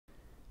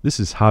This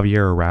is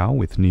Javier Arau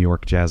with New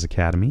York Jazz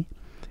Academy,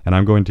 and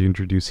I'm going to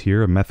introduce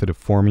here a method of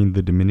forming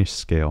the diminished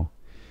scale.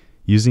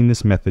 Using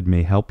this method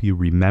may help you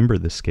remember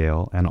the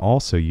scale and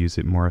also use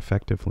it more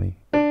effectively.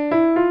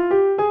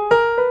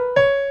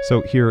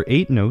 So here are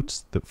 8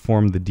 notes that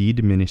form the D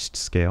diminished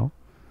scale.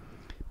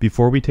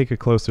 Before we take a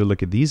closer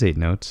look at these 8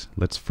 notes,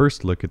 let's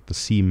first look at the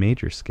C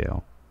major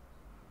scale.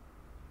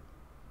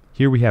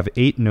 Here we have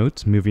 8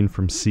 notes moving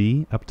from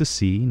C up to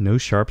C, no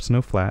sharps,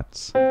 no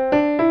flats.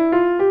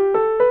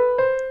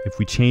 If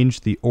we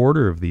change the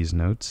order of these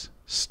notes,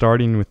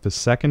 starting with the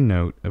second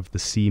note of the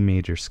C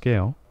major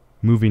scale,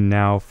 moving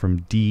now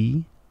from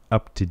D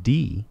up to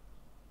D,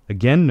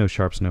 again no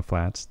sharps, no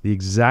flats, the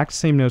exact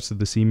same notes of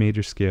the C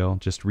major scale,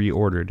 just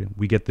reordered,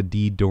 we get the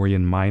D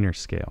Dorian minor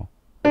scale.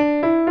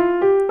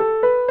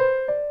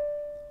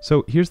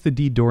 So here's the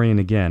D Dorian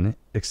again,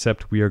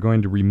 except we are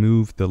going to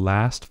remove the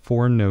last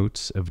 4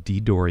 notes of D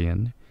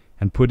Dorian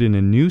and put in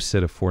a new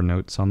set of 4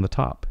 notes on the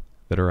top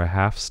that are a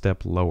half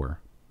step lower.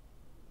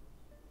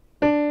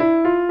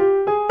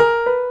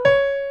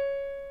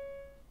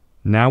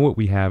 Now what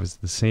we have is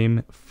the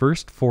same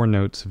first 4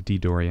 notes of D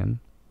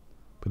Dorian,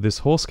 but this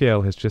whole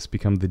scale has just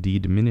become the D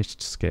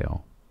diminished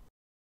scale.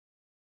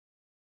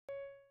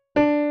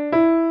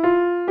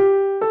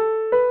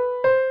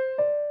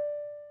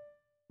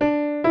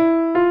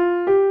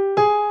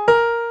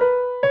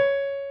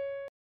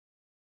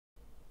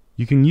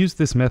 You can use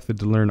this method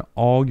to learn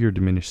all your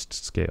diminished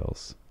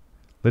scales.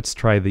 Let's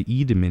try the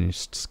E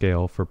diminished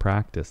scale for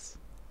practice.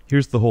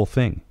 Here's the whole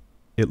thing.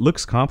 It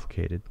looks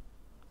complicated,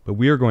 but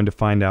we are going to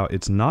find out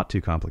it's not too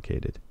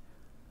complicated.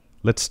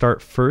 Let's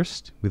start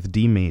first with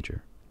D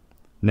major.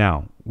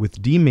 Now,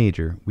 with D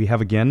major, we have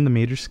again the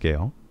major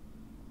scale,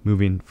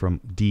 moving from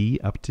D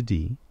up to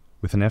D,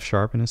 with an F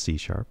sharp and a C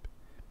sharp,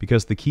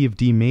 because the key of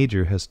D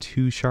major has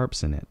 2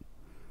 sharps in it.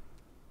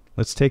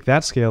 Let's take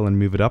that scale and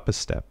move it up a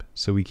step,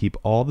 so we keep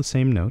all the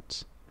same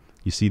notes.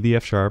 You see the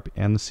F sharp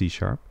and the C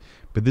sharp,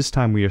 but this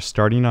time we are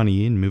starting on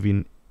E and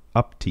moving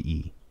up to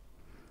E.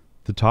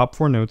 The top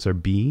 4 notes are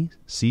B,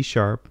 C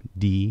sharp,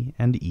 D,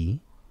 and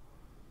E.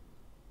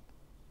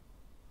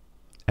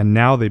 And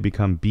now they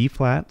become B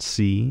flat,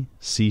 C,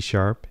 C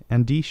sharp,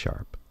 and D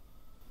sharp.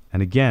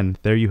 And again,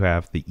 there you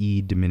have the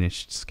E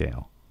diminished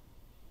scale.